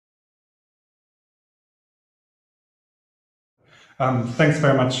Thanks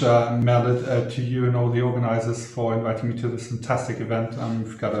very much, Merlit, to you and all the organizers for inviting me to this fantastic event.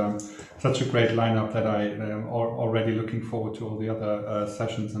 We've got such a great lineup that I am already looking forward to all the other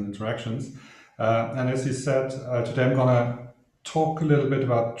sessions and interactions. And as you said, today I'm going to talk a little bit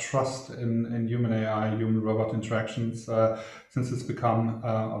about trust in human AI, human-robot interactions, since it's become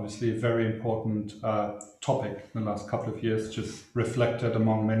obviously a very important topic in the last couple of years, just reflected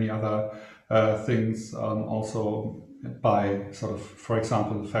among many other things, also by sort of, for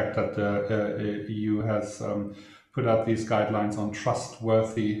example, the fact that the EU has put out these guidelines on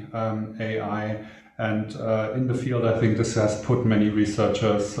trustworthy AI. And in the field, I think this has put many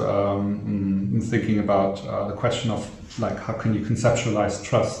researchers thinking about the question of, like, how can you conceptualize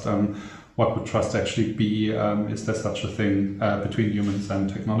trust? What would trust actually be? Is there such a thing between humans and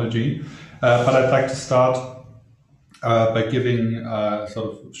technology? But I'd like to start by giving sort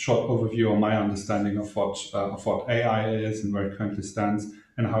of short overview on my understanding of what AI is and where it currently stands,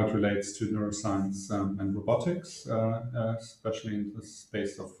 and how it relates to neuroscience and robotics, especially in the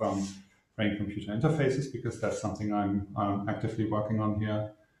space of brain-computer interfaces, because that's something I'm actively working on here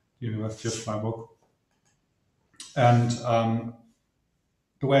at the University of Freiburg. And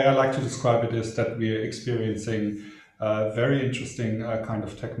the way I like to describe it is that we are experiencing very interesting kind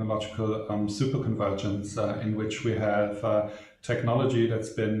of technological superconvergence in which we have technology that's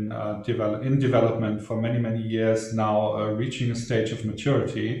been in development for many, many years now, reaching a stage of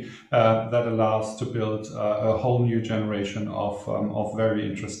maturity that allows to build a whole new generation of very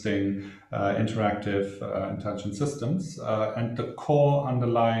interesting interactive intelligent systems. And the core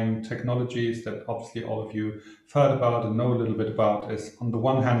underlying technologies that obviously all of you have heard about and know a little bit about is, on the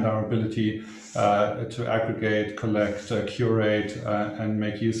one hand, our ability to aggregate, collect, curate, and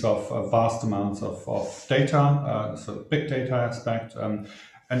make use of vast amounts of data, so big data aspect. And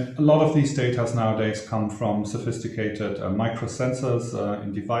a lot of these data nowadays come from sophisticated microsensors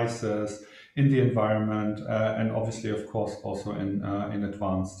in devices, in the environment, and obviously, of course, also in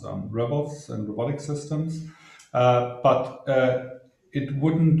advanced robots and robotic systems. But it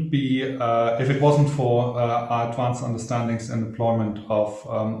wouldn't be, if it wasn't for our advanced understandings and deployment of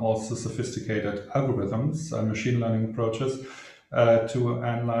also sophisticated algorithms, machine learning approaches, to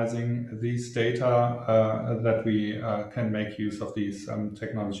analyzing these data, that we can make use of these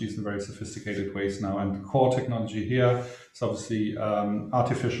technologies in very sophisticated ways now. And the core technology here is obviously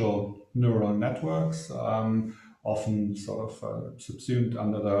artificial neural networks, often sort of subsumed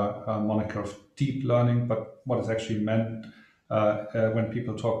under the moniker of deep learning. But what is actually meant when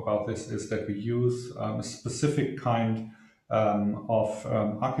people talk about this is that we use a specific kind of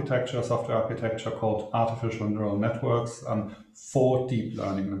architecture, software architecture, called artificial neural networks for deep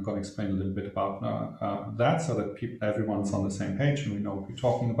learning. And I'm going to explain a little bit about that, so that everyone's on the same page and we know what we're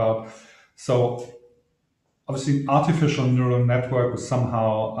talking about. So obviously, artificial neural network was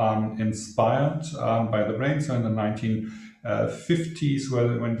somehow inspired by the brain. So in the 1950s,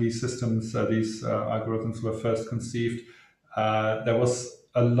 when these systems, these algorithms were first conceived, there was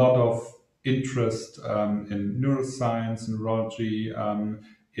a lot of interest in neuroscience, neurology,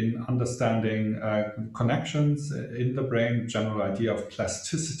 in understanding connections in the brain. General idea of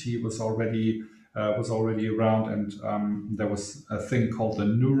plasticity was already around, and there was a thing called the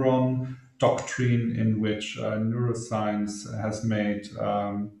neuron doctrine, in which neuroscience has made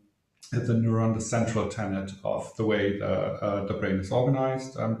the neuron the central tenet of the way the brain is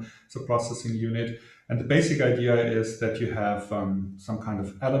organized. It's a processing unit. And the basic idea is that you have some kind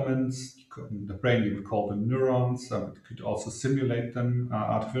of elements. In the brain, you would call them neurons. You could also simulate them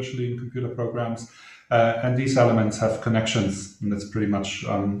artificially in computer programs. And these elements have connections, and that's pretty much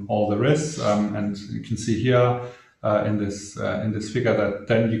all there is. And you can see here in this figure that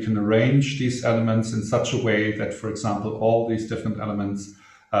then you can arrange these elements in such a way that, for example, all these different elements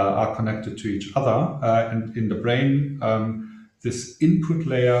are connected to each other. And in the brain, this input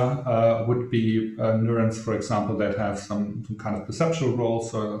layer would be neurons, for example, that have some kind of perceptual role.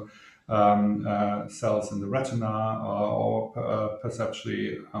 So cells in the retina or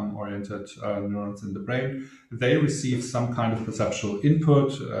perceptually oriented neurons in the brain. They receive some kind of perceptual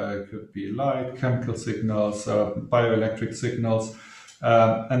input. It could be light, chemical signals, bioelectric signals.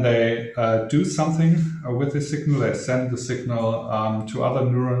 And they do something with the signal. They send the signal to other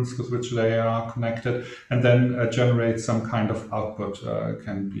neurons with which they are connected, and then generate some kind of output.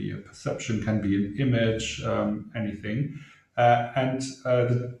 Can be a perception, can be an image, anything. And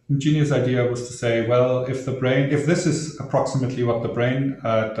the ingenious idea was to say, well, if this is approximately what the brain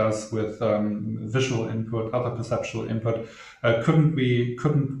does with visual input, other perceptual input, couldn't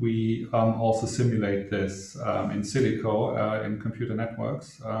we also simulate this in silico in computer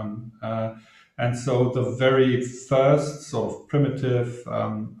networks? And so the very first sort of primitive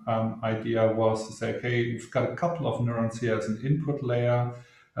idea was to say, okay, you've got a couple of neurons here as an input layer,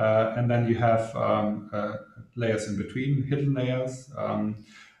 and then you have layers in between, hidden layers, and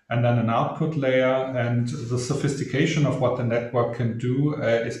then an output layer. And the sophistication of what the network can do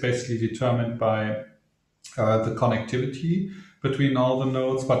is basically determined by the connectivity between all the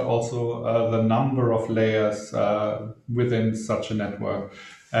nodes, but also the number of layers within such a network.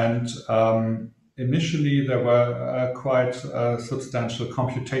 And initially, there were quite substantial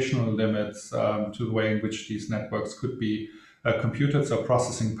computational limits to the way in which these networks could be computed. So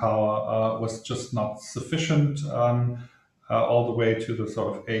processing power was just not sufficient all the way to the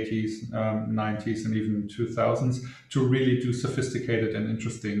sort of 80s, 90s, and even 2000s to really do sophisticated and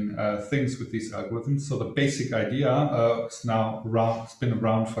interesting things with these algorithms. So the basic idea is now around, it's been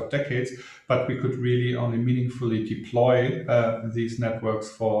around for decades, but we could really only meaningfully deploy these networks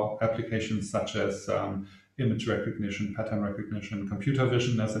for applications such as image recognition, pattern recognition, computer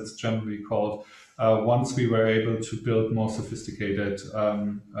vision, as it's generally called, once we were able to build more sophisticated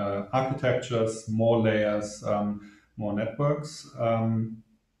architectures, more layers, more networks. And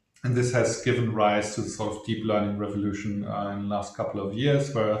this has given rise to the sort of deep learning revolution in the last couple of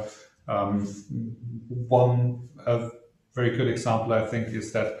years, where one very good example, I think,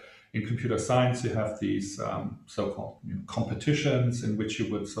 is that in computer science, you have these so-called competitions in which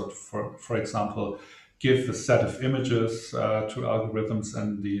you would sort of, for example, give a set of images to algorithms,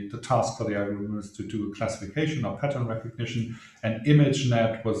 and the task for the algorithm is to do a classification or pattern recognition. And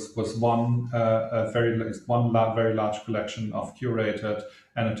ImageNet was one very large collection of curated,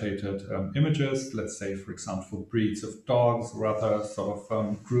 annotated images. Let's say, for example, breeds of dogs or other sort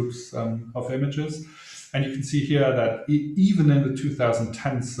of groups of images. And you can see here that even in the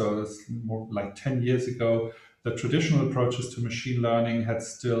 2010s, so it's more like 10 years ago, the traditional approaches to machine learning had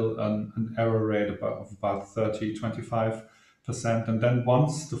still an error rate of about 30-25%. And then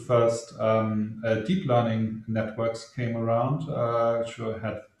once the first deep learning networks came around, which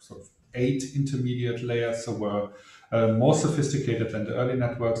had sort of 8 intermediate layers, so were more sophisticated than the early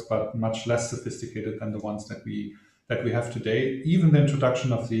networks, but much less sophisticated than the ones that we have today. Even the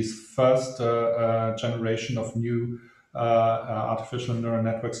introduction of these first generation of new artificial neural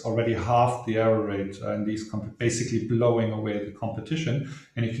networks already halved the error rate in these, basically blowing away the competition.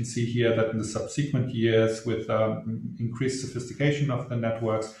 And you can see here that in the subsequent years, with increased sophistication of the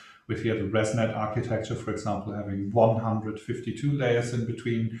networks, with here the ResNet architecture, for example, having 152 layers in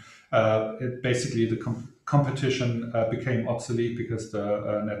between, basically the competition became obsolete because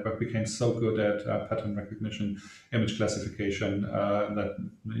the network became so good at pattern recognition, image classification, that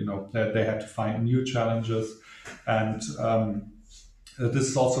they had to find new challenges. And this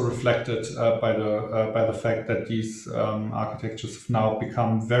is also reflected by the fact that these architectures have now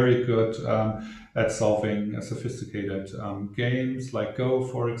become very good at solving sophisticated games like Go,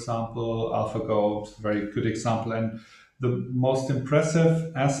 for example. AlphaGo is a very good example. And the most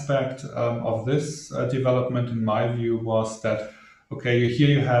impressive aspect of this development, in my view, was that here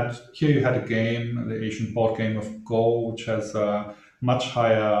you had a game, the Asian board game of Go, which has a much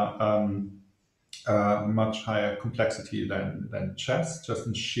higher complexity than chess, just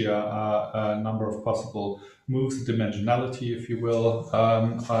in sheer number of possible moves, the dimensionality, if you will,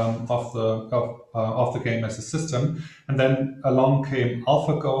 of the game as a system. And then along came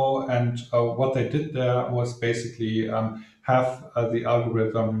AlphaGo, and what they did there was basically have the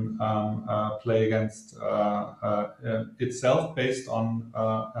algorithm play against itself based on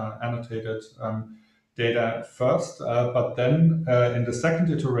annotated data first, but then in the second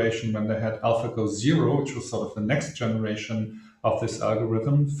iteration, when they had AlphaGo 0, which was sort of the next generation of this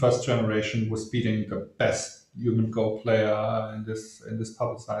algorithm, first generation was beating the best human Go player in this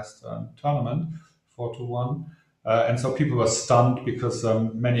publicized tournament, 4-1. And so people were stunned because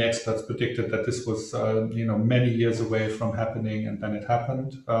many experts predicted that this was many years away from happening, and then it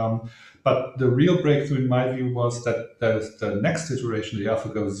happened. But the real breakthrough, in my view, was that the next iteration, the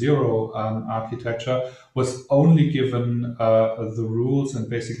AlphaGo 0 architecture, was only given the rules and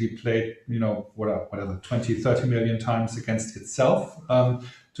basically played, whatever, 20, 30 million times against itself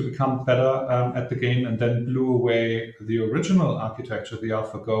to become better at the game, and then blew away the original architecture, the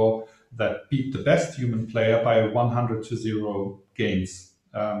AlphaGo, that beat the best human player by 100-0 games.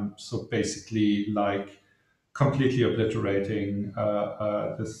 So basically, like, completely obliterating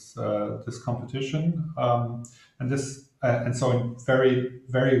this competition, and so in very,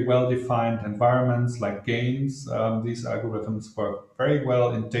 very well-defined environments like games, these algorithms work very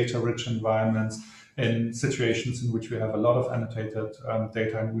well in data-rich environments, in situations in which we have a lot of annotated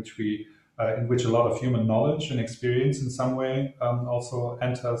data, in which we in which a lot of human knowledge and experience in some way also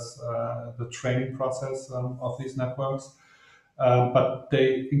enters the training process of these networks. But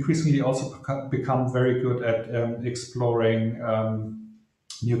they increasingly also become very good at exploring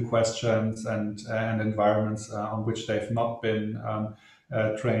new questions and environments on which they've not been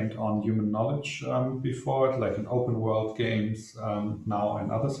trained on human knowledge before, like in open world games now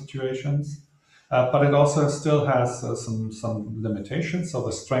and other situations. But it also still has some limitations. So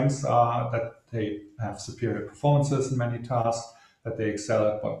the strengths are that they have superior performances in many tasks, that they excel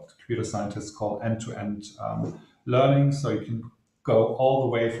at what computer scientists call end-to-end learning. So you can go all the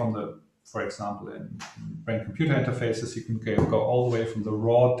way from the, for example, in brain-computer interfaces, you can go all the way from the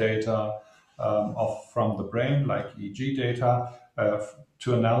raw data from the brain, like EEG data,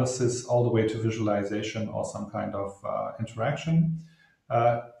 to analysis, all the way to visualization or some kind of interaction.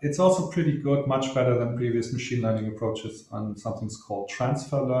 It's also pretty good, much better than previous machine learning approaches on something called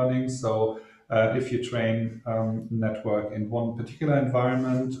transfer learning. So if you train network in one particular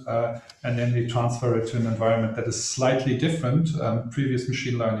environment and then you transfer it to an environment that is slightly different, previous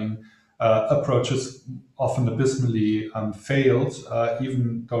machine learning approaches often abysmally failed,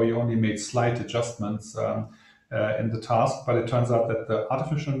 even though you only made slight adjustments in the task. But it turns out that the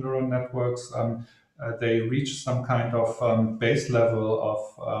artificial neural networks, they reach some kind of base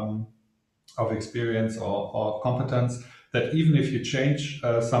level of experience or competence that even if you change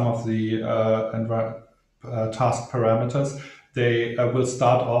some of the task parameters, they will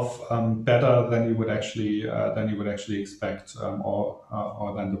start off better than you would actually expect,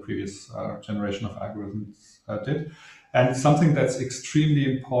 or than the previous generation of algorithms did. And something that's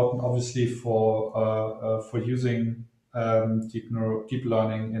extremely important, obviously, for using deep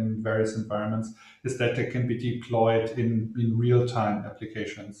learning in various environments, is that they can be deployed in real-time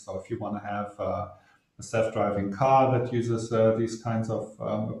applications. So if you want to have a self-driving car that uses these kinds of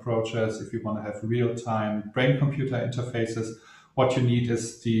approaches, if you want to have real-time brain-computer interfaces, what you need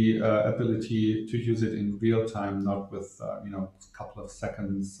is the ability to use it in real time, not with a couple of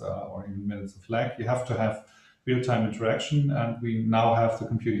seconds or even minutes of lag. You have to have real-time interaction, and we now have the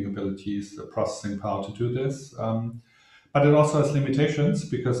computing abilities, the processing power to do this. But it also has limitations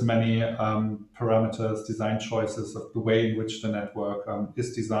because many parameters, design choices of the way in which the network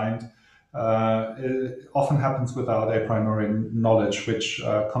is designed it often happens without a priori knowledge which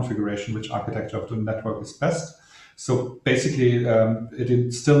configuration, which architecture of the network is best. So basically,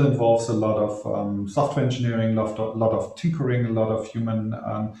 it still involves a lot of software engineering, a lot of tinkering, a lot of human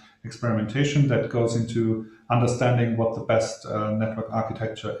experimentation that goes into understanding what the best network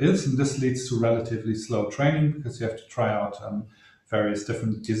architecture is. And this leads to relatively slow training because you have to try out various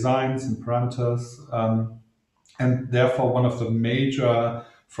different designs and parameters. And therefore, one of the major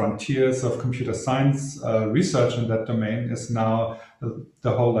frontiers of computer science research in that domain is now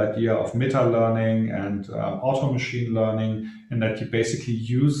the whole idea of meta-learning and auto machine learning, in that you basically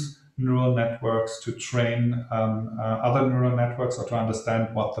use neural networks to train other neural networks, or to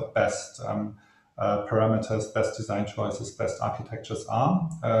understand what the best parameters, best design choices, best architectures are.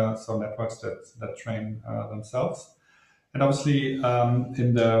 So networks that train themselves. And obviously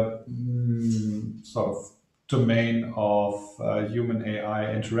in the sort of domain of human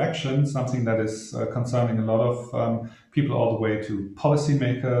AI interaction, something that is concerning a lot of people, all the way to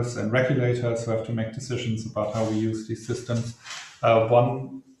policymakers and regulators who have to make decisions about how we use these systems.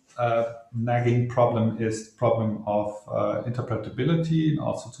 One nagging problem is the problem of interpretability, and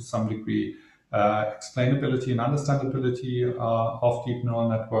also to some degree explainability and understandability of deep neural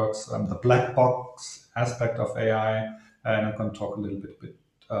networks, the black box aspect of AI, and I'm going to talk a little bit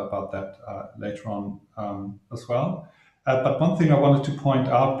about that later on as well. But one thing I wanted to point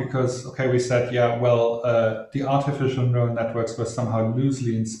out, because, okay, we said, yeah, well, the artificial neural networks were somehow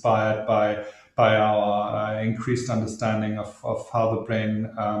loosely inspired by our increased understanding of how the brain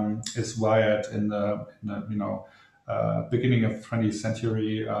is wired in the beginning of the 20th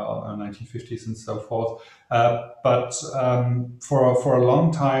century, 1950s and so forth. But for a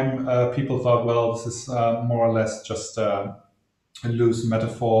long time, people thought, well, this is more or less just a loose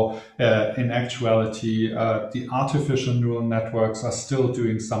metaphor. In actuality, the artificial neural networks are still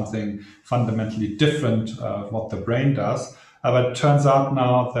doing something fundamentally different what the brain does. But it turns out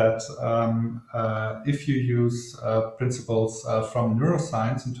now that if you use principles from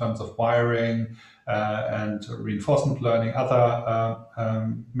neuroscience in terms of wiring and reinforcement learning, other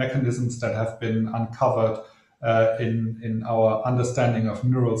mechanisms that have been uncovered in our understanding of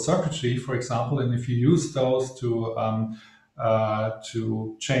neural circuitry, for example, and if you use those to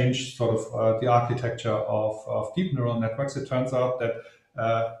change sort of the architecture of deep neural networks, it turns out that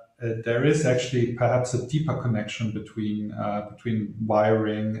there is actually perhaps a deeper connection between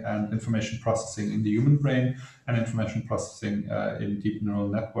wiring and information processing in the human brain and information processing in deep neural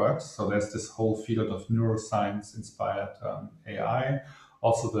networks. So there's this whole field of neuroscience-inspired AI.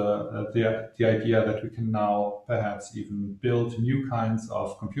 Also, the idea that we can now perhaps even build new kinds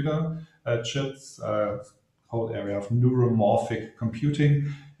of computer chips, whole area of neuromorphic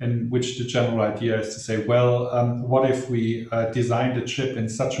computing, in which the general idea is to say, well, what if we designed a chip in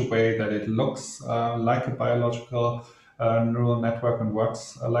such a way that it looks like a biological neural network and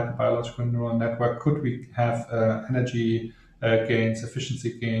works like a biological neural network? Could we have energy gains,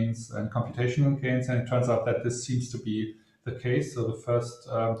 efficiency gains, and computational gains? And it turns out that this seems to be the case. So the first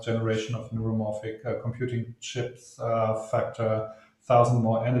generation of neuromorphic computing chips factor 1,000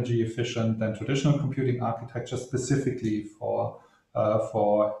 more energy efficient than traditional computing architecture, specifically for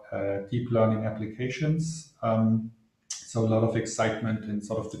deep learning applications. So a lot of excitement in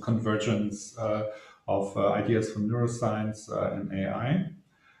sort of the convergence of ideas from neuroscience and AI.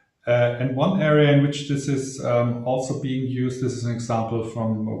 And one area in which this is also being used, this is an example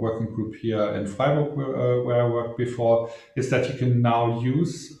from a working group here in Freiburg where I worked before, is that you can now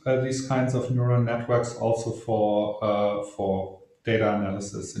use these kinds of neural networks also for data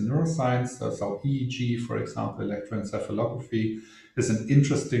analysis in neuroscience. So EEG, for example, electroencephalography, is an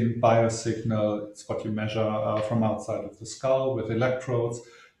interesting biosignal. It's what you measure from outside of the skull with electrodes.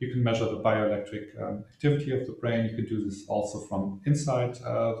 You can measure the bioelectric activity of the brain. You can do this also from inside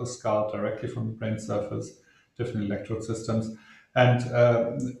the skull, directly from the brain surface, different electrode systems. And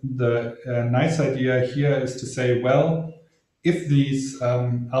the nice idea here is to say, well, if these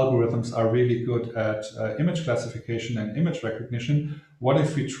algorithms are really good at image classification and image recognition, what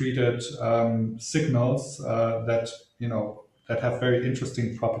if we treated signals that have very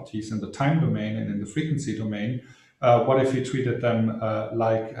interesting properties in the time domain and in the frequency domain? What if we treated them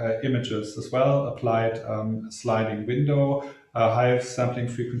like images as well, applied a sliding window, a high sampling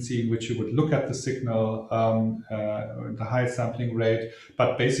frequency in which you would look at the signal, the high sampling rate,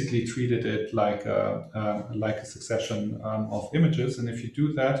 but basically treated it like a succession of images. And if you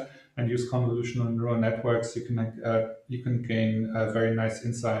do that and use convolutional neural networks, you can gain very nice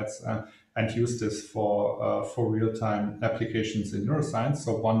insights and use this for real-time applications in neuroscience.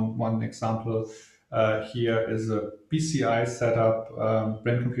 So one example here is a BCI setup,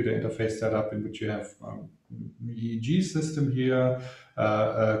 brain-computer interface setup, in which you have EEG system here,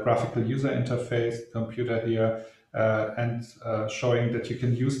 a graphical user interface computer here, and showing that you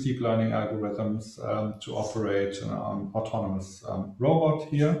can use deep learning algorithms to operate an autonomous robot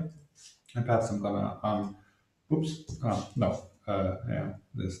here. And perhaps I'm gonna, yeah,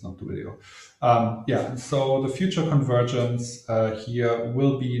 this is not the video. Yeah, so the future convergence here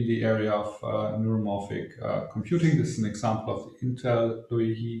will be in the area of neuromorphic computing. This is an example of the Intel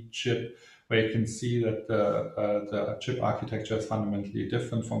Loihi chip, where you can see that the chip architecture is fundamentally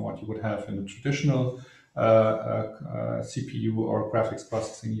different from what you would have in a traditional CPU or graphics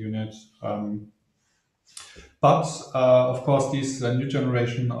processing unit. But of course, these new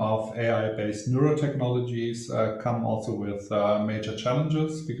generation of AI-based neurotechnologies come also with major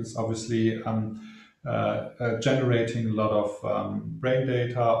challenges, because obviously generating a lot of brain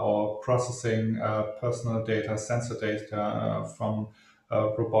data or processing personal data, sensor data from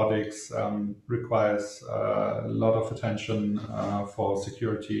robotics requires a lot of attention for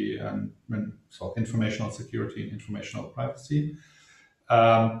security and so informational security and informational privacy.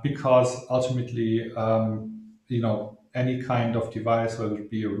 Because ultimately, any kind of device, whether it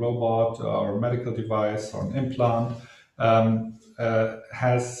be a robot or a medical device or an implant,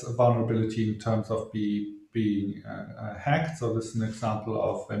 has a vulnerability in terms of being hacked. So this is an example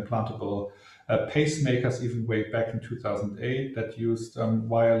of implantable pacemakers, even way back in 2008, that used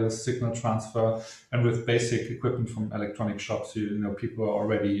wireless signal transfer, and with basic equipment from electronic shops, people are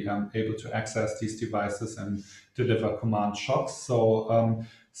already able to access these devices and deliver command shocks. So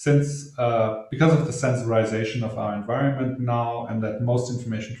because of the sensorization of our environment now, and that most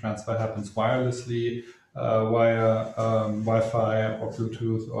information transfer happens wirelessly via Wi-Fi or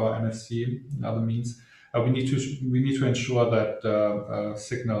Bluetooth or NFC and other means, we need to ensure that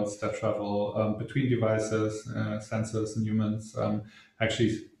signals that travel between devices, sensors, and humans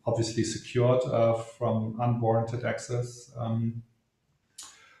actually obviously secured from unwarranted access.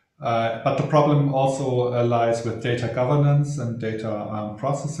 But the problem also lies with data governance and data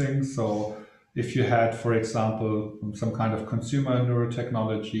processing. So if you had, for example, some kind of consumer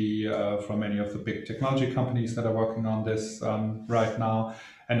neurotechnology from any of the big technology companies that are working on this right now,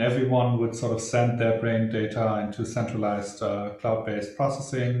 and everyone would sort of send their brain data into centralized cloud-based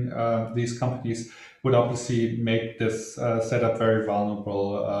processing, these companies would obviously make this setup very vulnerable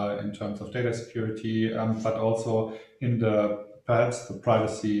in terms of data security, but also in perhaps the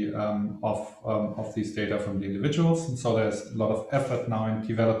privacy of these data from the individuals. And so there's a lot of effort now in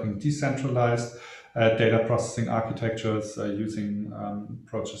developing decentralized data processing architectures using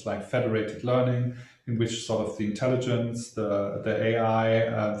approaches like federated learning, in which sort of the intelligence, the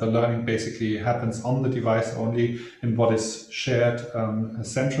AI, the learning basically happens on the device only, and what is shared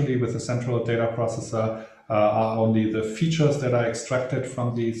centrally with a central data processor are only the features that are extracted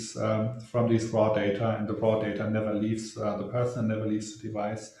from these raw data, and the raw data never leaves the person, never leaves the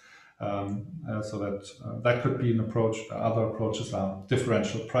device. So that could be an approach. Other approaches are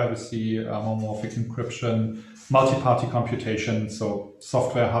differential privacy, homomorphic encryption, multi-party computation, so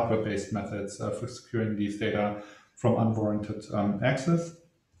software, hardware-based methods for securing these data from unwarranted access.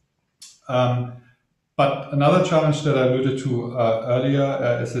 But another challenge that I alluded to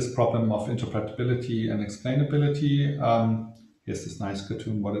earlier is this problem of interpretability and explainability. Here's this nice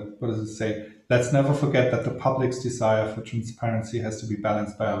cartoon. What does it say? Let's never forget that the public's desire for transparency has to be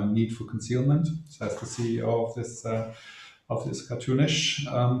balanced by our need for concealment, says the CEO of this cartoonish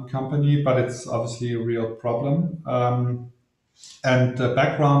company, but it's obviously a real problem. And the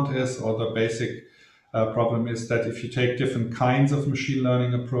background is, or the basic problem is, that if you take different kinds of machine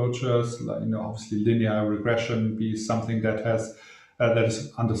learning approaches, like, obviously linear regression be something that has that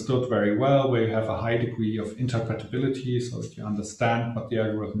is understood very well, where you have a high degree of interpretability, so that you understand what the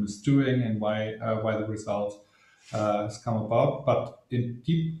algorithm is doing and why the result has come about. But in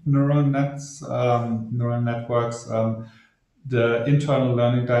deep neural networks, the internal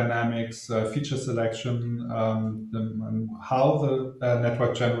learning dynamics, feature selection, how the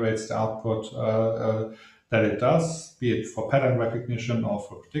network generates the output that it does, be it for pattern recognition or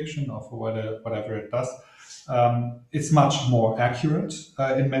for prediction or for whatever it does. It's much more accurate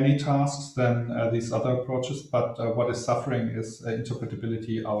in many tasks than these other approaches, but what is suffering is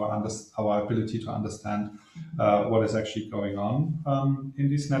interpretability, our ability to understand what is actually going on in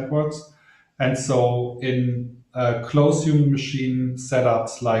these networks. And so in closed human-machine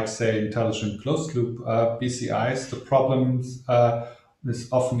setups like, say, intelligent closed-loop BCIs, the problems is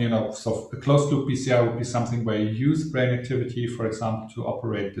often, so a closed-loop BCI would be something where you use brain activity, for example, to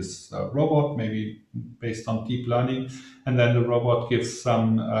operate this robot, maybe based on deep learning, and then the robot gives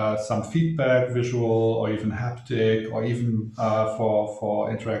some feedback, visual or even haptic, or even for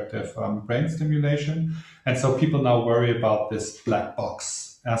interactive brain stimulation. And so people now worry about this black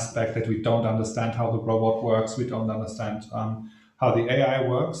box aspect, that we don't understand how the robot works, we don't understand how the AI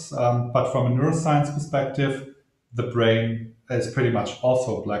works. But from a neuroscience perspective, the brain is pretty much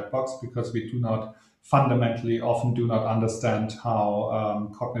also a black box, because we often do not understand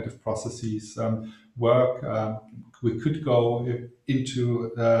how cognitive processes work. We could go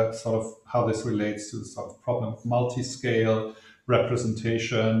into sort of how this relates to the sort of problem of multi-scale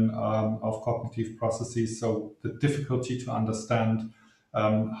representation of cognitive processes. So the difficulty to understand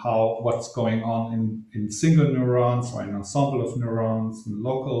what's going on in single neurons or in an ensemble of neurons in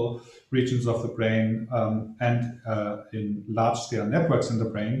local regions of the brain and in large-scale networks in the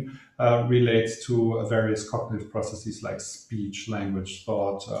brain relates to various cognitive processes like speech, language,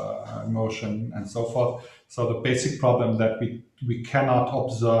 thought, emotion, and so forth. So the basic problem that we cannot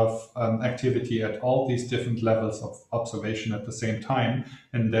observe activity at all these different levels of observation at the same time,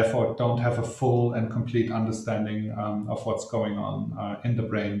 and therefore don't have a full and complete understanding of what's going on in the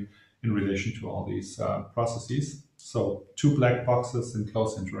brain in relation to all these processes. So two black boxes in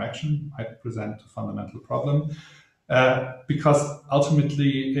close interaction might present a fundamental problem. Because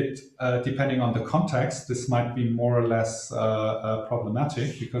ultimately, depending on the context, this might be more or less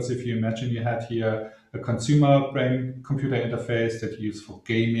problematic. Because if you imagine you had here a consumer brain-computer interface that you use for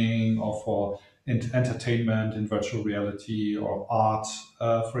gaming or for entertainment in virtual reality or art,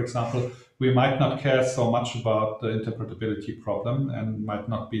 for example, we might not care so much about the interpretability problem and might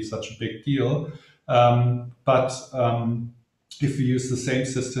not be such a big deal. But if we use the same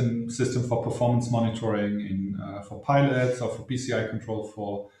system for performance monitoring for pilots or for BCI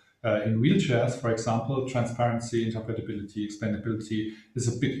control in wheelchairs, for example, transparency, interpretability, explainability is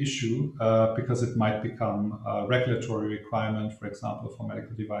a big issue because it might become a regulatory requirement, for example, for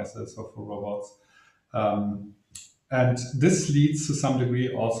medical devices or for robots. And this leads to some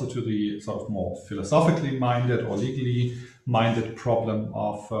degree also to the sort of more philosophically minded or legally minded problem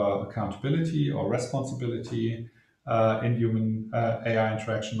of accountability or responsibility in human AI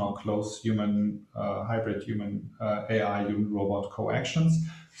interaction or close human hybrid human AI human robot co-actions.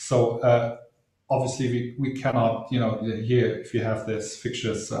 So obviously we cannot, here if you have this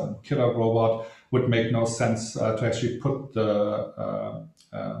fictitious killer robot, would make no sense to actually put the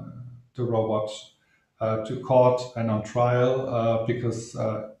robot to court and on trial because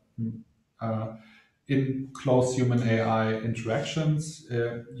in close human AI interactions,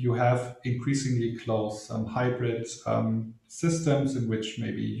 you have increasingly close hybrid systems in which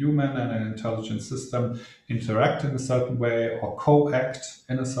maybe a human and an intelligent system interact in a certain way or co-act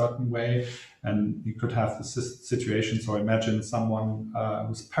in a certain way. And you could have the situation, so imagine someone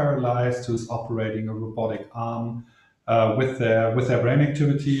who's paralyzed, who's operating a robotic arm with their brain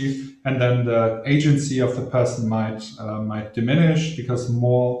activity, and then the agency of the person might diminish because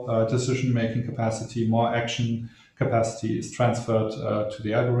more decision-making capacity, more action capacity is transferred to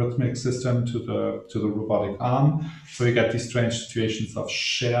the algorithmic system, to the robotic arm. So you get these strange situations of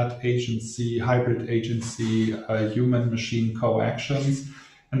shared agency, hybrid agency, human-machine co-actions.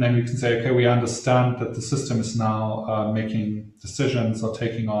 And then we can say, okay, we understand that the system is now making decisions or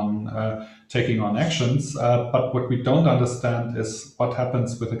taking on actions, but what we don't understand is what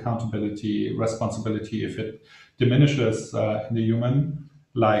happens with accountability, responsibility if it diminishes in the human.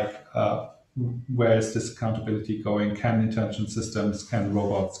 Like, where is this accountability going? Can intelligent systems, can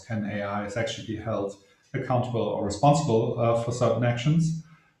robots, can AIs actually be held accountable or responsible for certain actions?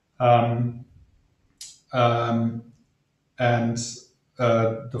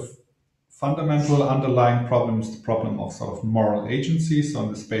 The fundamental underlying problem is the problem of sort of moral agency. So in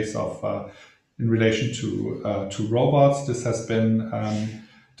the space of, in relation to robots, this has been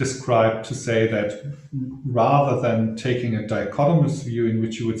described to say that rather than taking a dichotomous view in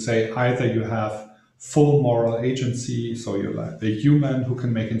which you would say either you have full moral agency, so you're like a human who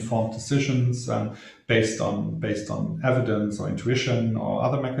can make informed decisions based on evidence or intuition or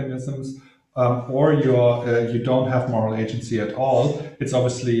other mechanisms, or you don't have moral agency at all. It's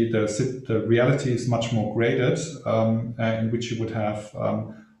obviously the reality is much more graded, in which you would have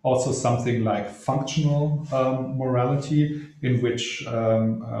also something like functional morality, in which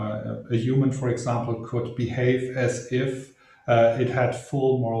a human, for example, could behave as if it had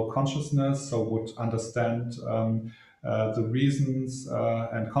full moral consciousness, so would understand the reasons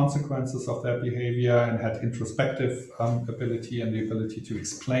and consequences of their behavior and had introspective ability and the ability to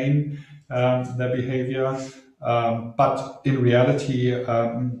explain their behavior. But in reality,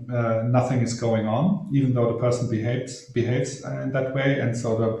 nothing is going on, even though the person behaves in that way. And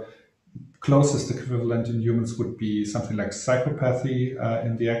so the closest equivalent in humans would be something like psychopathy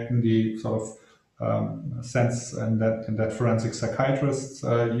in the sort of sense, and that forensic psychiatrists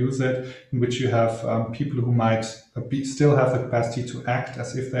use it, in which you have people who might still have the capacity to act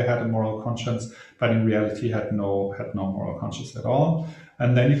as if they had a moral conscience, but in reality had no moral conscience at all.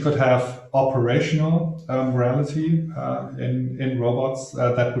 And then you could have operational morality in robots.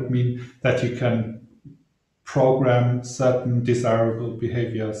 That would mean that you can program certain desirable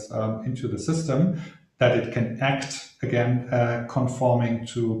behaviors into the system, that it can act, again, conforming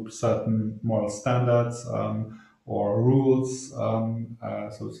to certain moral standards or rules.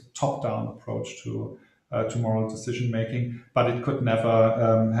 So it's a top-down approach to moral decision-making, but it could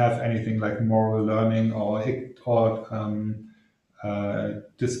never have anything like moral learning or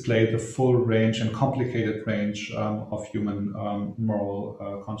display the full range and complicated range of human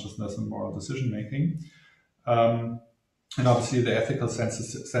moral consciousness and moral decision-making. And obviously, the ethical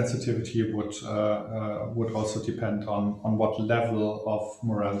sensitivity would also depend on what level of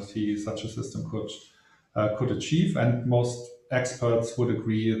morality such a system could achieve. And most experts would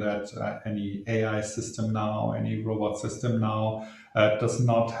agree that any AI system now, any robot system now, does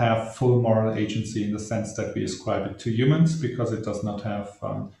not have full moral agency in the sense that we ascribe it to humans, because it does not have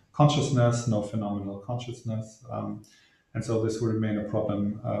consciousness, no phenomenal consciousness. And so this will remain a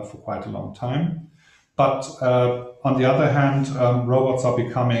problem for quite a long time. But on the other hand, robots are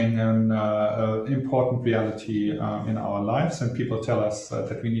becoming an important reality in our lives, and people tell us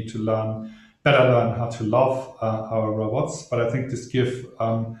that we need to better learn how to love our robots. But I think this GIF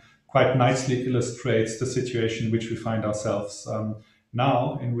quite nicely illustrates the situation in which we find ourselves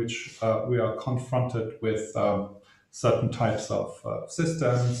now, in which we are confronted with certain types of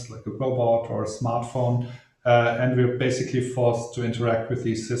systems, like a robot or a smartphone, and we're basically forced to interact with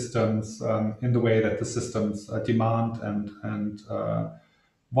these systems in the way that the systems demand and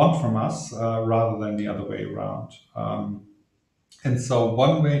want from us, rather than the other way around. And so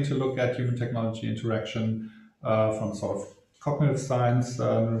one way to look at human-technology interaction from sort of cognitive science,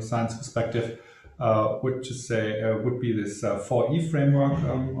 neuroscience perspective, would be this 4E framework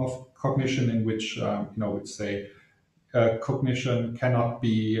of cognition, in which would say cognition cannot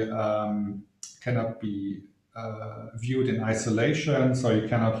be viewed in isolation. So you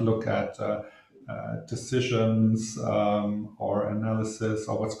cannot look at decisions or analysis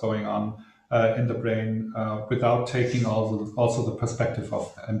or what's going on in the brain without taking also the perspective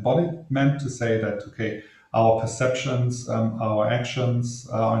of embodiment to say that, okay, our perceptions, our actions,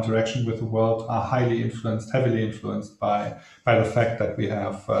 our interaction with the world are heavily influenced by the fact that we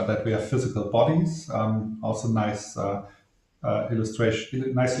have physical bodies. Also nicely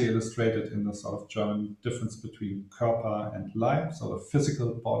illustrated in the sort of German difference between Körper and Leib. So the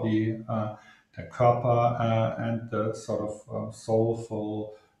physical body, the Körper, and the sort of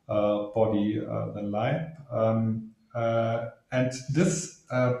soulful body, the Leib. And this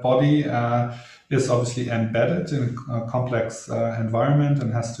body is obviously embedded in a complex environment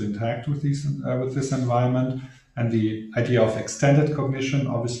and has to interact with this environment. And the idea of extended cognition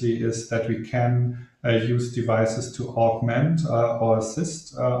obviously is that we can use devices to augment or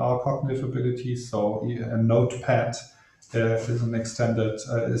assist our cognitive abilities. So a notepad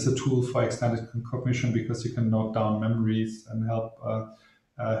is a tool for extended cognition because you can note down memories and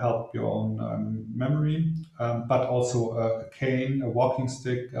help your own memory. But also a cane, a walking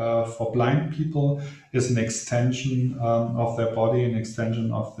stick for blind people is an extension of their body, an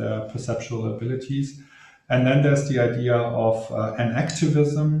extension of their perceptual abilities. And then there's the idea of an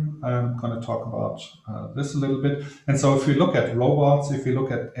activism. I'm going to talk about this a little bit. And so if we look at robots, if we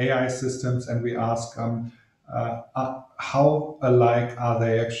look at AI systems and we ask how alike are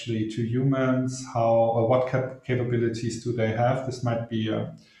they actually to humans, what capabilities do they have, this might be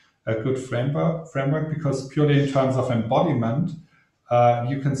a good framework because purely in terms of embodiment,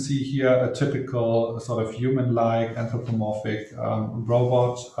 you can see here a typical sort of human-like anthropomorphic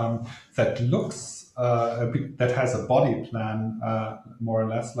robot that looks that has a body plan, more or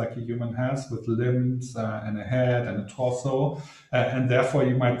less like a human has, with limbs and a head and a torso. And therefore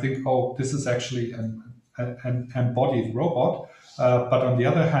you might think, oh, this is actually an embodied robot. But on the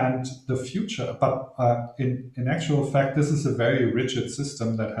other hand, in actual fact, this is a very rigid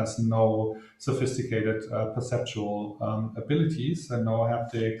system that has no sophisticated perceptual abilities and no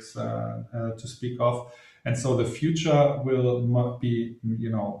haptics to speak of. And so the future will not be,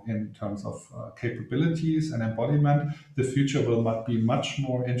 in terms of capabilities and embodiment, the future will not be much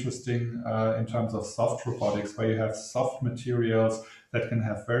more interesting in terms of soft robotics, where you have soft materials that can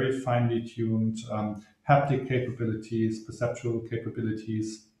have very finely tuned haptic capabilities, perceptual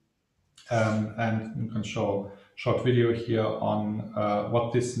capabilities, and you can show short video here on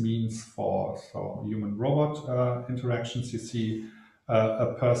what this means for human-robot interactions. You see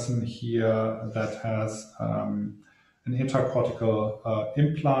a person here that has an intercortical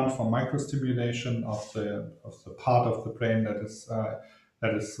implant for microstimulation of the part of the brain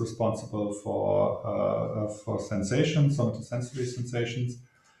that is responsible for sensations, somatosensory sensations.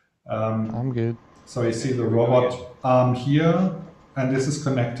 I'm good. So you see the robot arm here, and this is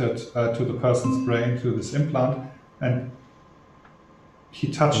connected to the person's brain through this implant, and he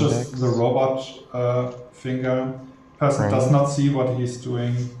touches Index. the robot finger. Person Ring. does not see what he's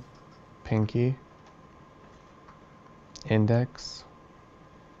doing. Pinky. Index.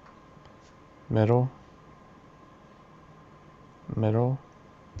 Middle. Middle.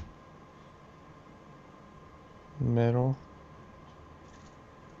 Middle.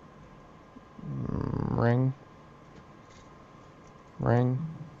 Ring. Ring.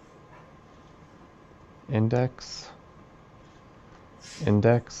 Index.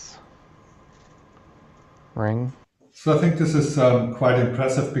 Index. Ring. So I think this is quite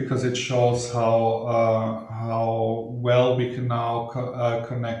impressive because it shows how well we can now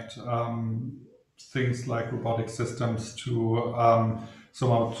connect things like robotic systems to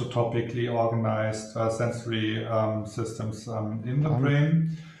topically organized sensory systems in the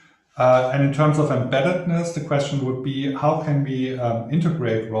brain. And in terms of embeddedness, the question would be, how can we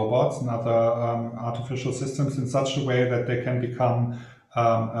integrate robots and other artificial systems in such a way that they can become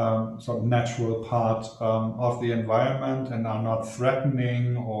sort of natural part of the environment and are not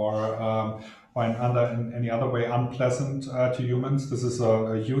threatening or in any other way unpleasant to humans. This is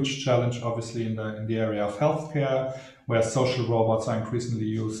a huge challenge, obviously, in the area of healthcare, where social robots are increasingly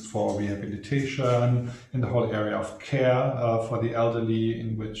used for rehabilitation, in the whole area of care for the elderly,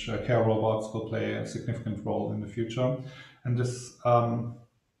 in which care robots will play a significant role in the future. And this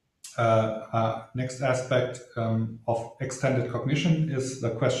next aspect of extended cognition is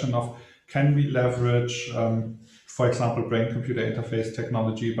the question of, can we leverage, for example, brain-computer interface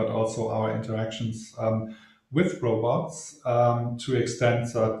technology, but also our interactions with robots to extend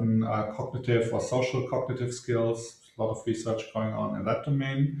certain cognitive or social cognitive skills. A lot of research going on in that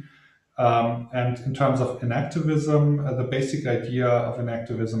domain. And in terms of inactivism, the basic idea of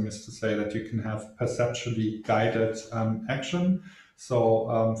inactivism is to say that you can have perceptually guided action.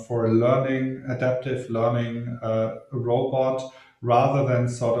 So for a learning, adaptive learning robot, rather than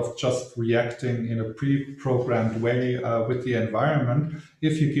sort of just reacting in a pre-programmed way with the environment,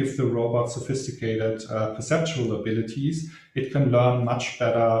 if you give the robot sophisticated perceptual abilities, it can learn much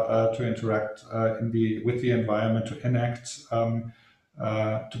better to interact with the environment, to enact,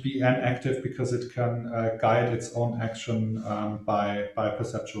 to be enactive, because it can guide its own action by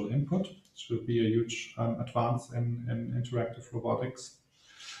perceptual input. Which would be a huge advance in interactive robotics.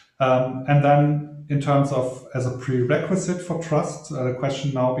 And then in terms of as a prerequisite for trust, the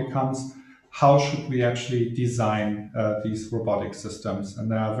question now becomes, how should we actually design these robotic systems?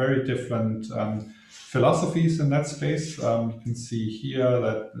 And there are very different philosophies in that space. You can see here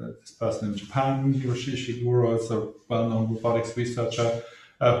that this person in Japan, Hiroshi Ishiguro, is a well-known robotics researcher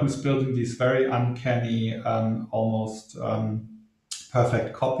who's building these very uncanny, almost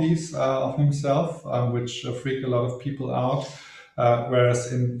perfect copies of himself, which freak a lot of people out.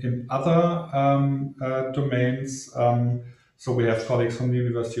 Whereas in other domains, so we have colleagues from the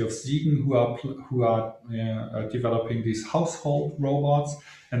University of Siegen who are developing these household robots,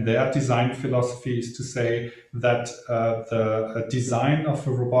 and their design philosophy is to say that the design of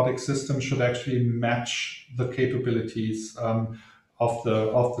a robotic system should actually match the capabilities of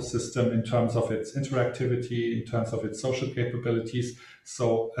the system in terms of its interactivity, in terms of its social capabilities.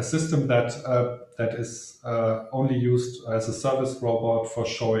 So a system that is only used as a service robot for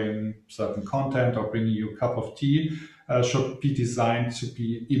showing certain content or bringing you a cup of tea should be designed to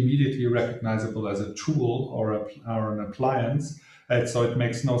be immediately recognizable as a tool or an appliance. So it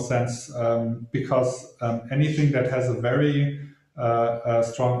makes no sense because anything that has a very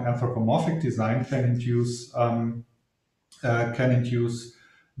strong anthropomorphic design can induce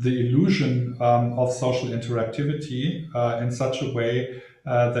the illusion of social interactivity in such a way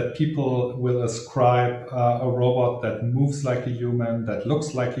that people will ascribe a robot that moves like a human, that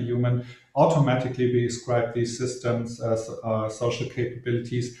looks like a human, automatically we ascribe these systems as social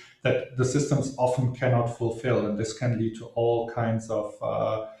capabilities that the systems often cannot fulfill. And this can lead to all kinds of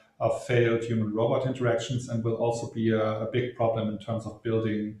failed human-robot interactions, and will also be a big problem in terms of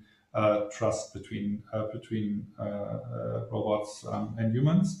building trust between robots and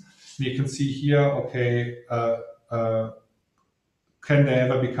humans. And you can see here, okay, can they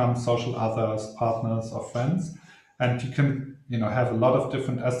ever become social others, partners, or friends? And you can, have a lot of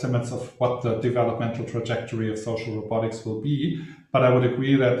different estimates of what the developmental trajectory of social robotics will be. But I would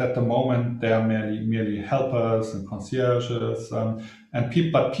agree that at the moment they are merely helpers and concierges,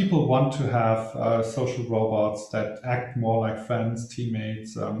 but people want to have social robots that act more like friends,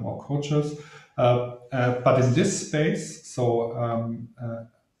 teammates, or coaches. But in this space,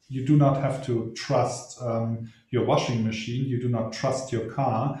 you do not have to trust your washing machine, you do not trust your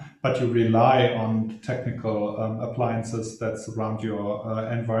car, but you rely on technical appliances that surround your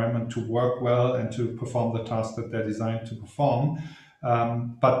environment to work well and to perform the tasks that they're designed to perform.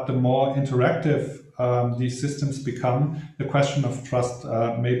 But the more interactive these systems become, the question of trust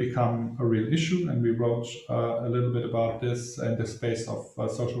may become a real issue. And we wrote a little bit about this in the space of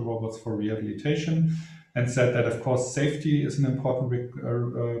social robots for rehabilitation, and said that, of course, safety is an important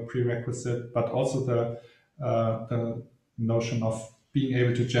prerequisite, but also the notion of being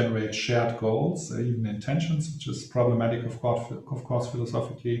able to generate shared goals, even intentions, which is problematic, of course,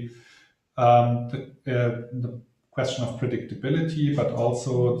 philosophically. The question of predictability, but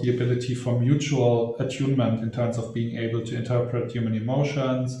also the ability for mutual attunement in terms of being able to interpret human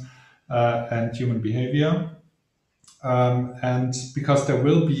emotions and human behavior. And because there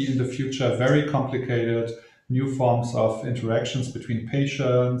will be in the future very complicated new forms of interactions between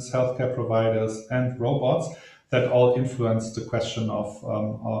patients, healthcare providers, and robots that all influence the question of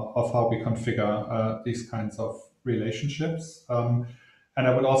how we configure these kinds of relationships. And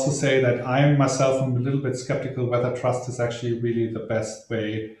I would also say that I myself am a little bit skeptical whether trust is actually really the best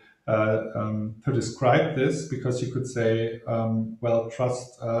way to describe this, because you could say, well,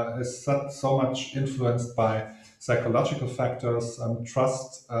 trust is so much influenced by psychological factors.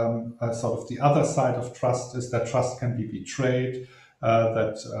 Trust, sort of the other side of trust is that trust can be betrayed,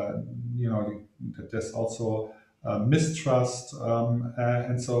 that there's also mistrust,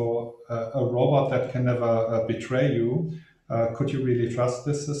 and so a robot that can never betray you. Could you really trust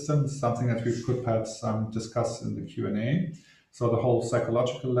this system? Something that we could perhaps discuss in the Q&A. So the whole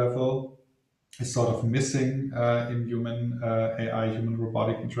psychological level is sort of missing in human AI, human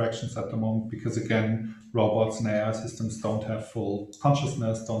robotic interactions at the moment, because again, robots and AI systems don't have full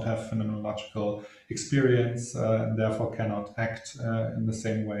consciousness, don't have phenomenological experience, and therefore cannot act in the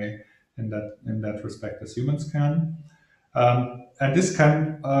same way in that respect as humans can. And this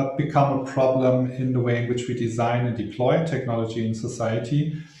can become a problem in the way in which we design and deploy technology in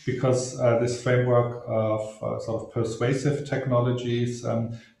society, because this framework of sort of persuasive technologies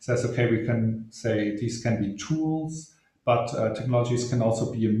says, okay, we can say these can be tools, but technologies can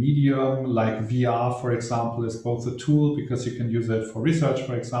also be a medium, like VR, for example, is both a tool because you can use it for research,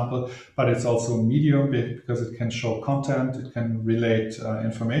 for example, but it's also a medium because it can show content, it can relate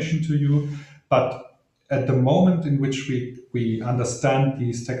information to you. But at the moment in which we understand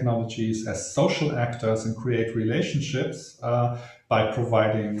these technologies as social actors and create relationships by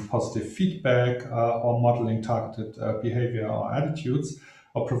providing positive feedback or modeling targeted behavior or attitudes,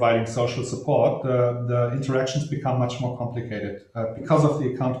 or providing social support, the interactions become much more complicated because of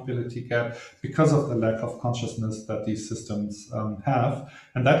the accountability gap, because of the lack of consciousness that these systems have.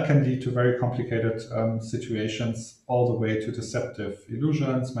 And that can lead to very complicated situations, all the way to deceptive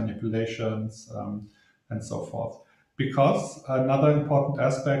illusions, manipulations, and so forth. Because another important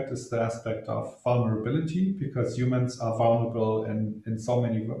aspect is the aspect of vulnerability, because humans are vulnerable in so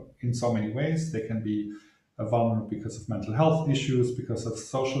many ways. They can be vulnerable because of mental health issues, because of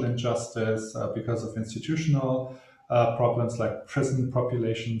social injustice, because of institutional problems, like prison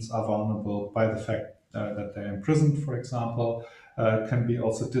populations are vulnerable by the fact that they're imprisoned, for example. Can be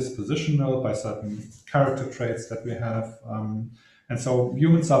also dispositional by certain character traits that we have. And so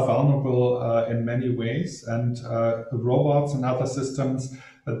humans are vulnerable in many ways, and robots and other systems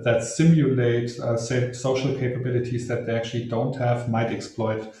that simulate social capabilities that they actually don't have might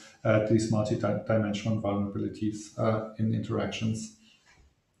exploit these multi-dimensional vulnerabilities in interactions.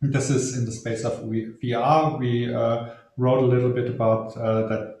 This is in the space of VR. We wrote a little bit about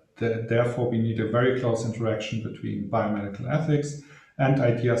that. Therefore, we need a very close interaction between biomedical ethics and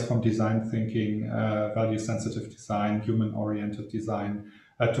ideas from design thinking, value-sensitive design, human-oriented design,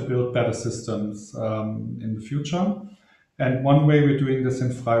 to build better systems in the future. And one way we're doing this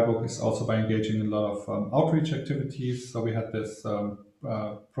in Freiburg is also by engaging in a lot of outreach activities. So we had this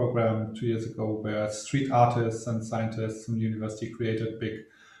program 2 years ago where street artists and scientists from the university created big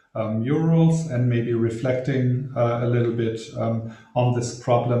murals, and maybe reflecting a little bit on this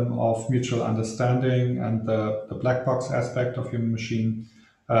problem of mutual understanding and the black box aspect of human-machine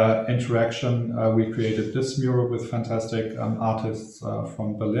interaction. We created this mural with fantastic artists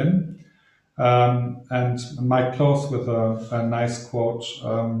from Berlin. And might close with a nice quote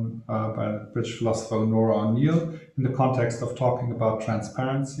by the British philosopher Nora O'Neill in the context of talking about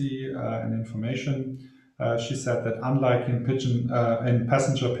transparency and information. She said that unlike in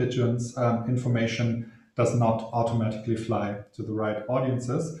passenger pigeons, information does not automatically fly to the right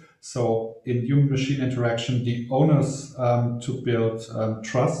audiences. So in human-machine interaction, the onus to build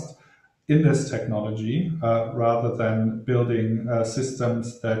trust in this technology, rather than building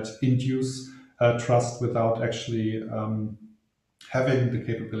systems that induce trust without actually having the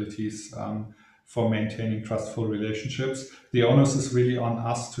capabilities for maintaining trustful relationships. The onus is really on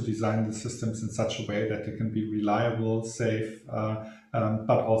us to design the systems in such a way that they can be reliable, safe,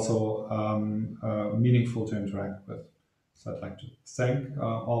 but also meaningful to interact with. So I'd like to thank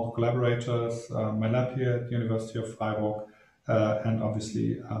all the collaborators, my lab here at the University of Freiburg, and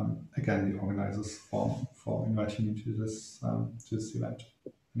obviously, again, the organizers for inviting me to this event.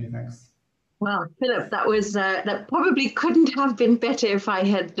 Many thanks. Well, Philip, that probably couldn't have been better if I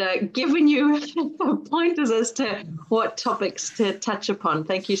had given you pointers as to what topics to touch upon.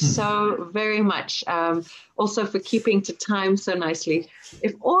 Thank you so very much. Also for keeping to time so nicely.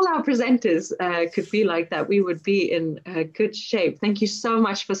 If all our presenters could be like that, we would be in good shape. Thank you so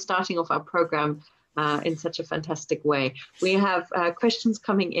much for starting off our program in such a fantastic way. We have questions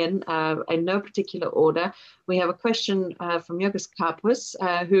coming in no particular order. We have a question from Yorgos Karpus,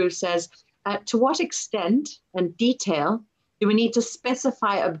 who says, to what extent and detail do we need to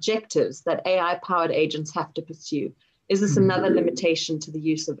specify objectives that AI-powered agents have to pursue? Is this another limitation to the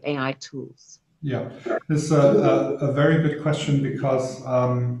use of AI tools? Yeah, this is a very good question, because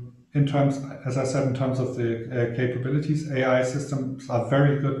in terms, as I said, in terms of the capabilities, AI systems are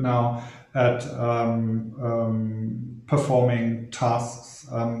very good now at performing tasks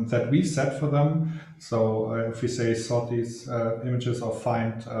that we set for them. So if we say sort these images or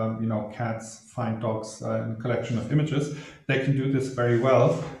find cats, find dogs in a collection of images, they can do this very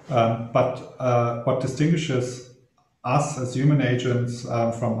well. But what distinguishes us as human agents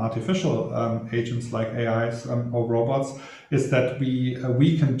from artificial agents like AIs or robots is that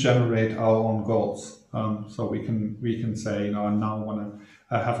we can generate our own goals. So we can say, I now want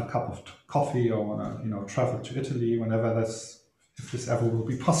to have a cup of coffee, or want to travel to Italy whenever if this ever will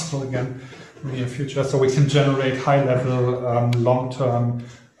be possible again in the near future. So we can generate high-level, long-term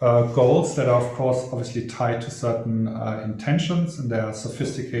goals that are, of course, obviously tied to certain intentions, and there are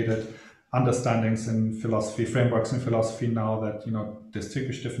sophisticated understandings in philosophy, frameworks in philosophy now that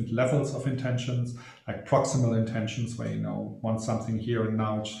distinguish different levels of intentions, like proximal intentions, where want something here and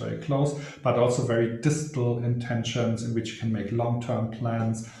now, which is very close, but also very distal intentions in which you can make long-term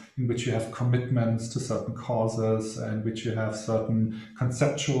plans, in which you have commitments to certain causes, and which you have certain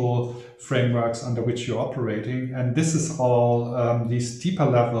conceptual frameworks under which you're operating. And this is all these deeper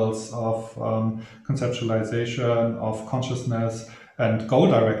levels of conceptualization, of consciousnness, and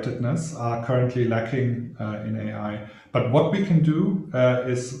goal-directedness are currently lacking in AI. But what we can do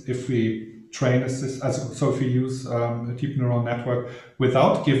is, if we train so if we use a deep neural network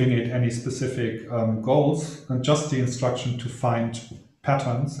without giving it any specific goals, and just the instruction to find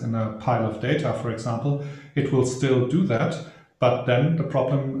patterns in a pile of data, for example, it will still do that. But then the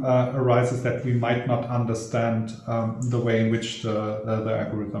problem arises that we might not understand the way in which the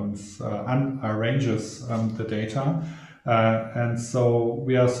algorithms arranges the data. And so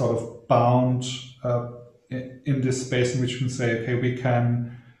we are sort of bound in this space in which we can say, okay, we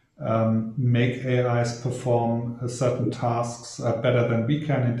can make AIs perform certain tasks better than we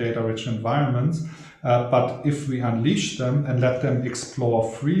can in data-rich environments. But if we unleash them and let them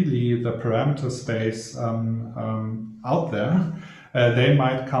explore freely the parameter space out there, they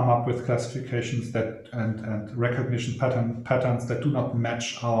might come up with classifications that and recognition patterns that do not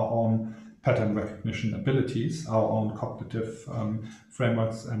match our own pattern recognition abilities, our own cognitive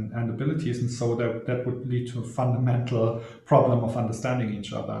frameworks and abilities. And so that would lead to a fundamental problem of understanding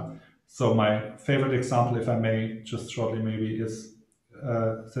each other. So my favorite example, if I may just shortly maybe, is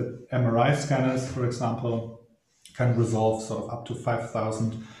that MRI scanners, for example, can resolve sort of up to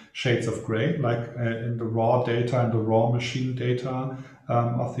 5,000 shades of gray, like in the raw data and the raw machine data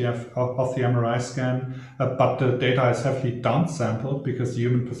of the MRI scan, but the data is heavily downsampled because the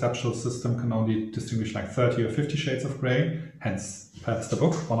human perceptual system can only distinguish like 30 or 50 shades of gray, hence perhaps the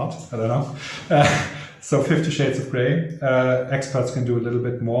book, or not, I don't know. So 50 shades of gray, experts can do a little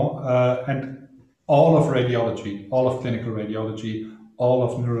bit more, and all of radiology, all of clinical radiology, all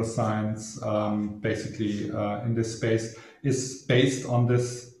of neuroscience, basically in this space, is based on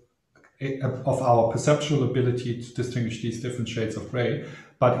this of our perceptual ability to distinguish these different shades of gray.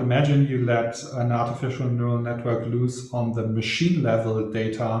 But imagine you let an artificial neural network loose on the machine level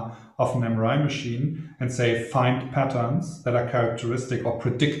data of an MRI machine and say, find patterns that are characteristic or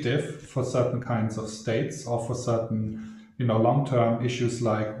predictive for certain kinds of states or for certain long-term issues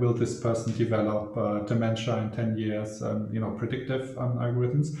like, will this person develop dementia in 10 years, predictive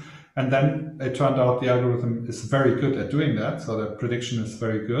algorithms. And then it turned out the algorithm is very good at doing that. So the prediction is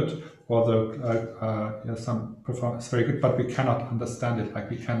very good, or some performance is very good, but we cannot understand it. Like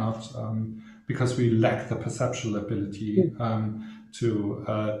we cannot, because we lack the perceptual ability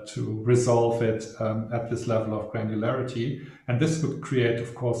to resolve it at this level of granularity. And this would create,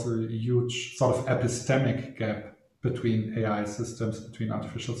 of course, a huge sort of epistemic gap between AI systems, between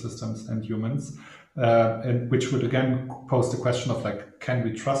artificial systems and humans, and which would again pose the question of like, can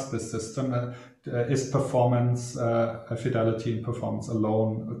we trust this system? Is performance, fidelity in performance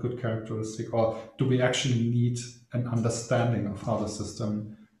alone a good characteristic, or do we actually need an understanding of how the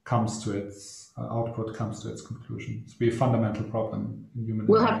system comes to its output, comes to its conclusion? It's a fundamental problem in human.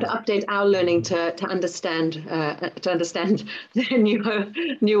 We'll have to update our learning to understand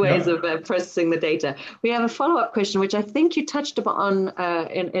the new ways of processing the data. We have a follow-up question, which I think you touched upon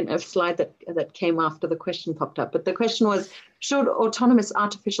in a slide that came after the question popped up. But the question was, should autonomous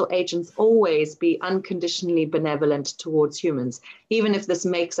artificial agents always be unconditionally benevolent towards humans, even if this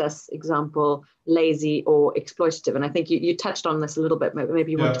makes us, example, lazy or exploitative? And I think you touched on this a little bit.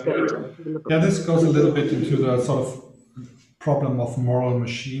 Maybe you want to go into it a little bit. Yeah, this goes a little bit into the sort of problem of moral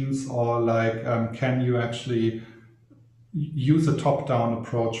machines, or like, can you actually use a top-down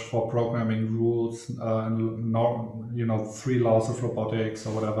approach for programming rules, and 3 laws of robotics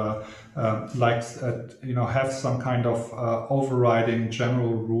or whatever, have some kind of overriding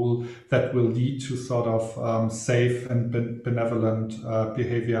general rule that will lead to sort of safe and benevolent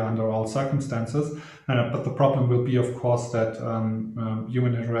behavior under all circumstances. But the problem will be, of course, that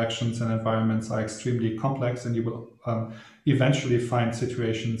human interactions and environments are extremely complex, and you will eventually find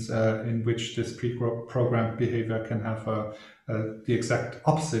situations in which this pre-programmed behavior can have the exact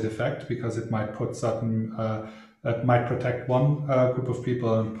opposite effect, because it might put certain that might protect one group of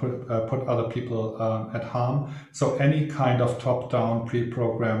people and put other people at harm. So any kind of top-down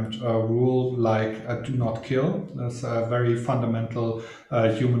pre-programmed rule like do not kill, that's a very fundamental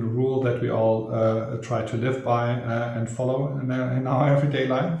human rule that we all try to live by and follow in our everyday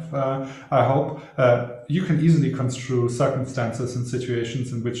life, I hope. You can easily construe circumstances and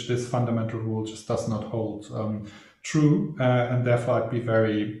situations in which this fundamental rule just does not hold true, and therefore I'd be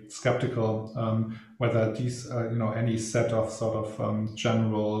very skeptical whether these, any set of sort of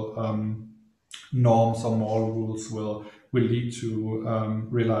general norms or moral rules will lead to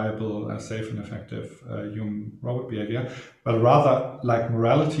reliable, safe, and effective human-robot behavior. But rather, like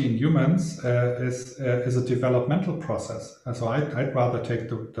morality in humans is a developmental process. And so I'd rather take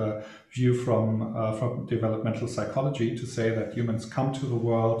the view from developmental psychology to say that humans come to the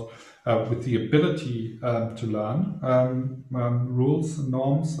world with the ability to learn rules and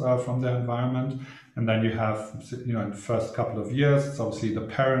norms from their environment. And then you have, in the first couple of years, it's obviously the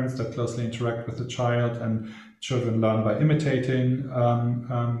parents that closely interact with the child, and children learn by imitating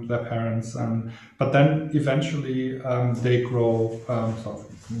their parents. But then eventually they grow sort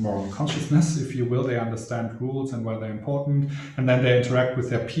of moral consciousness, if you will. They understand rules and why they're important. And then they interact with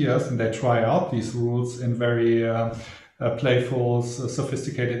their peers and they try out these rules in very playful,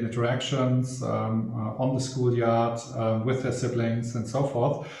 sophisticated interactions on the schoolyard with their siblings and so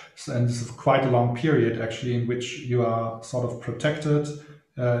forth. And this is quite a long period actually in which you are sort of protected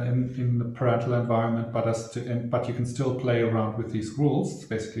in the parental environment, but you can still play around with these rules. It's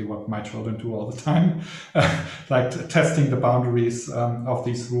basically what my children do all the time, like testing the boundaries of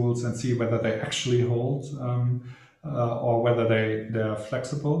these rules and see whether they actually hold or whether they're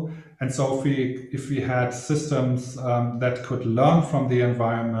flexible. And so if we had systems that could learn from the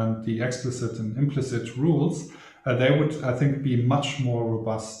environment the explicit and implicit rules, they would, I think, be much more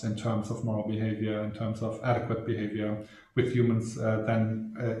robust in terms of moral behavior, in terms of adequate behavior with humans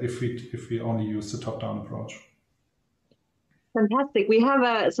than if we only use the top-down approach. Fantastic. We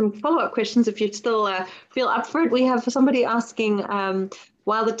have some follow-up questions if you still feel up for it. We have somebody asking,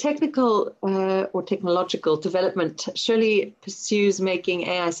 while the technical or technological development surely pursues making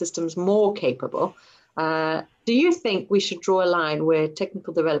AI systems more capable, do you think we should draw a line where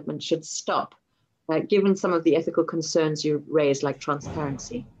technical development should stop, given some of the ethical concerns you raised, like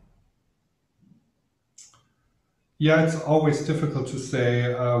transparency? Yeah, it's always difficult to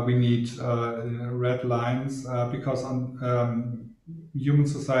say we need red lines because human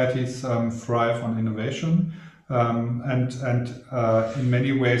societies thrive on innovation, and in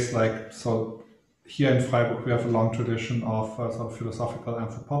many ways, so here in Freiburg we have a long tradition of sort of philosophical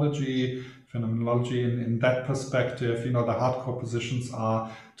anthropology, phenomenology. In that perspective, the hardcore positions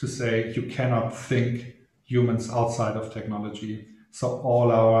are to say you cannot think humans outside of technology. So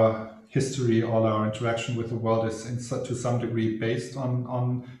all our history, all our interaction with the world is to some degree based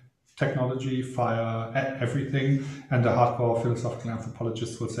on technology, fire, everything. And the hardcore philosophical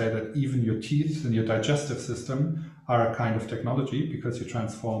anthropologists will say that even your teeth and your digestive system are a kind of technology because you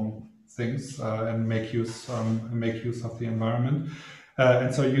transform things and make use of the environment.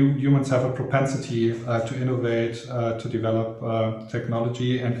 And so humans have a propensity to innovate, to develop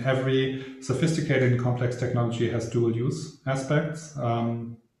technology, and every sophisticated and complex technology has dual use aspects.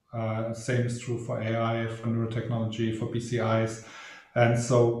 Same is true for AI, for neurotechnology, for BCIs. And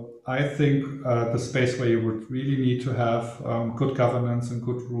so I think the space where you would really need to have good governance and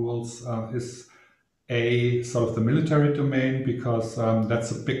good rules is sort of the military domain, because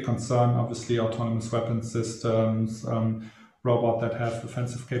that's a big concern. Obviously, autonomous weapon systems, robots that have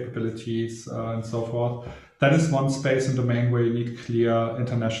offensive capabilities and so forth. That is one space and domain where you need clear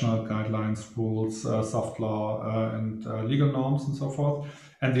international guidelines, rules, soft law, and legal norms and so forth.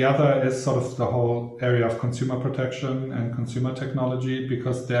 And the other is sort of the whole area of consumer protection and consumer technology,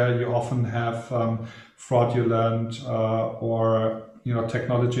 because there you often have fraudulent or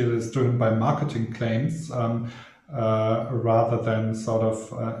technology that is driven by marketing claims rather than sort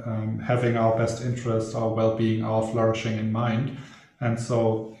of having our best interest, our well-being, our flourishing in mind. And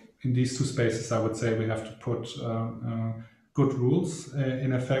so in these two spaces, I would say we have to put good rules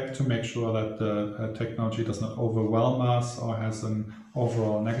in effect to make sure that the technology does not overwhelm us or has an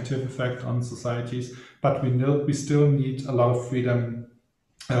overall negative effect on societies. But we still need a lot of freedom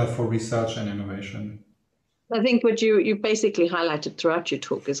for research and innovation. I think what you basically highlighted throughout your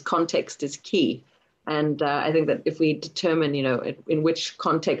talk is context is key. And I think that if we determine, in which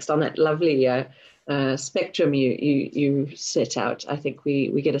context on that lovely spectrum you set out, I think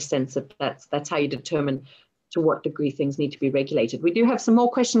we get a sense of that's how you determine to what degree things need to be regulated. We do have some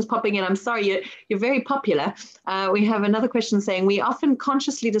more questions popping in. I'm sorry, you're very popular. We have another question saying, we often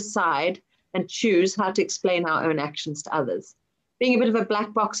consciously decide and choose how to explain our own actions to others. Being a bit of a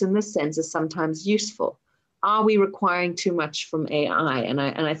black box in this sense is sometimes useful. Are we requiring too much from AI? And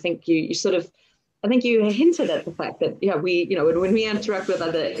I think you sort of, I think you hinted at the fact that, yeah, we, you know, when we interact with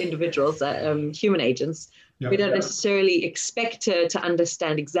other individuals, human agents, we don't necessarily expect to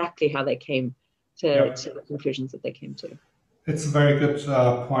understand exactly how they came to the conclusions that they came to. It's a very good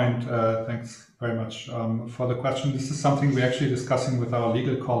point. Thanks very much for the question. This is something we're actually discussing with our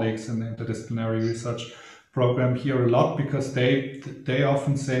legal colleagues in the interdisciplinary research program here a lot, because they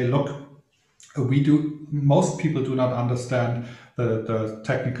often say, look, most people do not understand the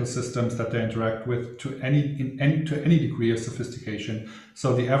technical systems that they interact with to any degree of sophistication.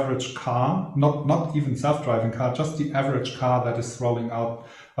 So the average car, not even self-driving car, just the average car that is rolling out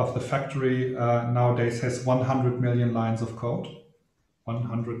of the factory nowadays has 100 million lines of code.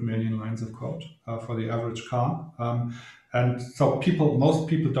 100 million lines of code for the average car. And so most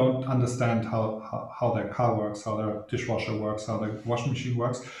people don't understand how their car works, how their dishwasher works, how their washing machine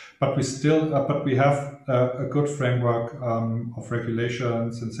works. But we have a good framework of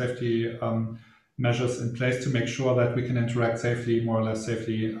regulations and safety measures in place to make sure that we can interact safely, more or less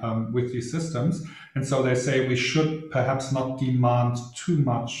safely, with these systems. And so they say we should perhaps not demand too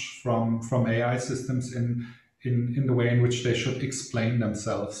much from AI systems in the way in which they should explain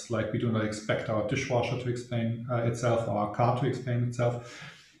themselves. Like we do not expect our dishwasher to explain itself or our car to explain itself.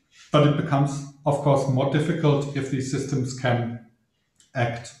 But it becomes, of course, more difficult if these systems can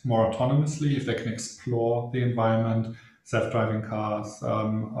act more autonomously, if they can explore the environment, self-driving cars,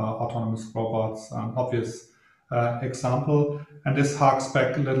 autonomous robots, obvious example. And this harks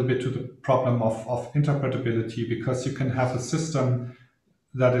back a little bit to the problem of interpretability, because you can have a system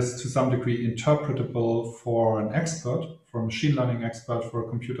that is to some degree interpretable for an expert, for a machine learning expert, for a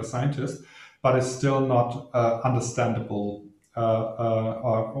computer scientist, but it's still not understandable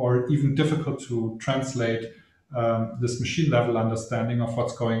or even difficult to translate this machine level understanding of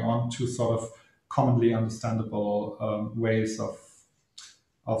what's going on to sort of commonly understandable ways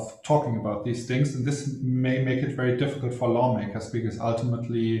of talking about these things. And this may make it very difficult for lawmakers, because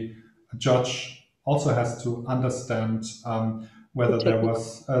ultimately a judge also has to understand whether there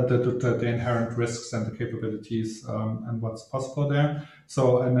was the inherent risks and the capabilities and what's possible there.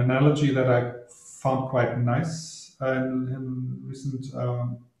 So an analogy that I found quite nice in recent,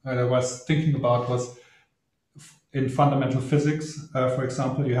 I was thinking about was in fundamental physics, for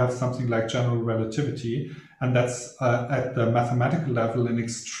example, you have something like general relativity, and that's at the mathematical level an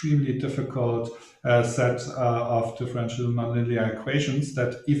extremely difficult set of differential nonlinear equations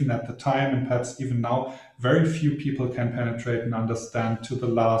that even at the time, and perhaps even now, very few people can penetrate and understand to the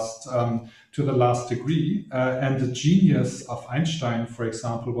last degree. And the genius of Einstein, for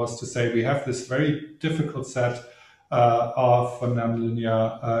example, was to say we have this very difficult set of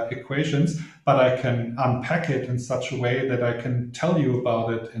nonlinear equations, but I can unpack it in such a way that I can tell you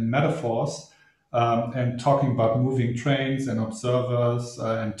about it in metaphors, and talking about moving trains and observers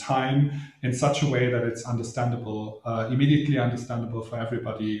and time in such a way that it's understandable, immediately understandable for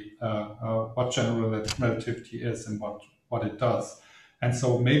everybody, what general relativity is and what it does. And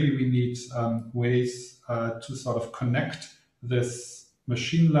so maybe we need ways to sort of connect this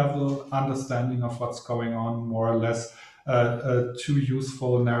machine level understanding of what's going on more or less to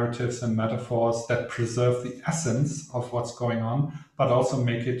useful narratives and metaphors that preserve the essence of what's going on, but also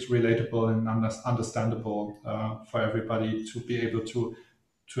make it relatable and understandable for everybody to be able to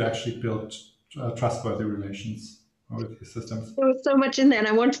actually build trustworthy relations with these systems. There was so much in there, and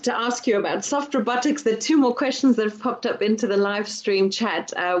I wanted to ask you about soft robotics. There are two more questions that have popped up into the live stream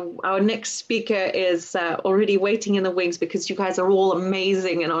chat. Our next speaker is already waiting in the wings, because you guys are all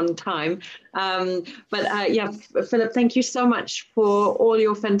amazing and on time. Yeah, Philipp, thank you so much for all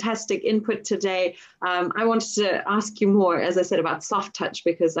your fantastic input today. I wanted to ask you more, as I said, about soft touch,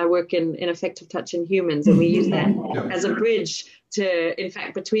 because I work in effective touch in humans, and we use that as a bridge to, in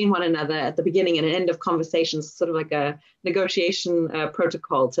fact, between one another at the beginning and end of conversations, sort of like a negotiation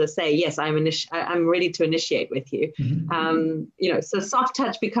protocol to say, yes, I'm ready to initiate with you. You know, so soft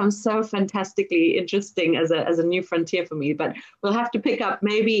touch becomes so fantastically interesting as a new frontier for me. But we'll have to pick up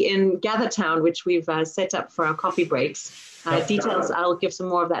maybe in GatherTown, which we've set up for our coffee breaks. Details, I'll give some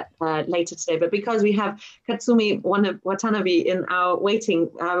more of that later today. But because we have Katsumi Watanabe in our waiting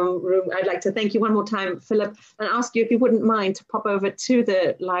room, I'd like to thank you one more time, Philipp, and ask you if you wouldn't mind to pop over to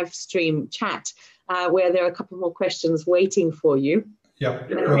the live stream chat where there are a couple more questions waiting for you. Yeah.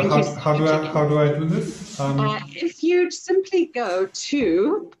 How do I do this? If you simply go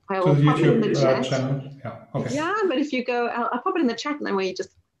to, I will pop it in the chat. Channel. Yeah. Okay. Yeah, but if you go, I'll pop it in the chat, and then where you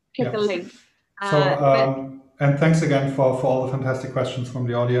just click the link. And thanks again for all the fantastic questions from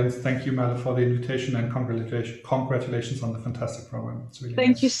the audience. Thank you, Mel, for the invitation, and congratulations on the fantastic program. It's really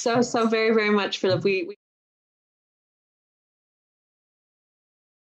Thank nice. you so very, very much, Philip. We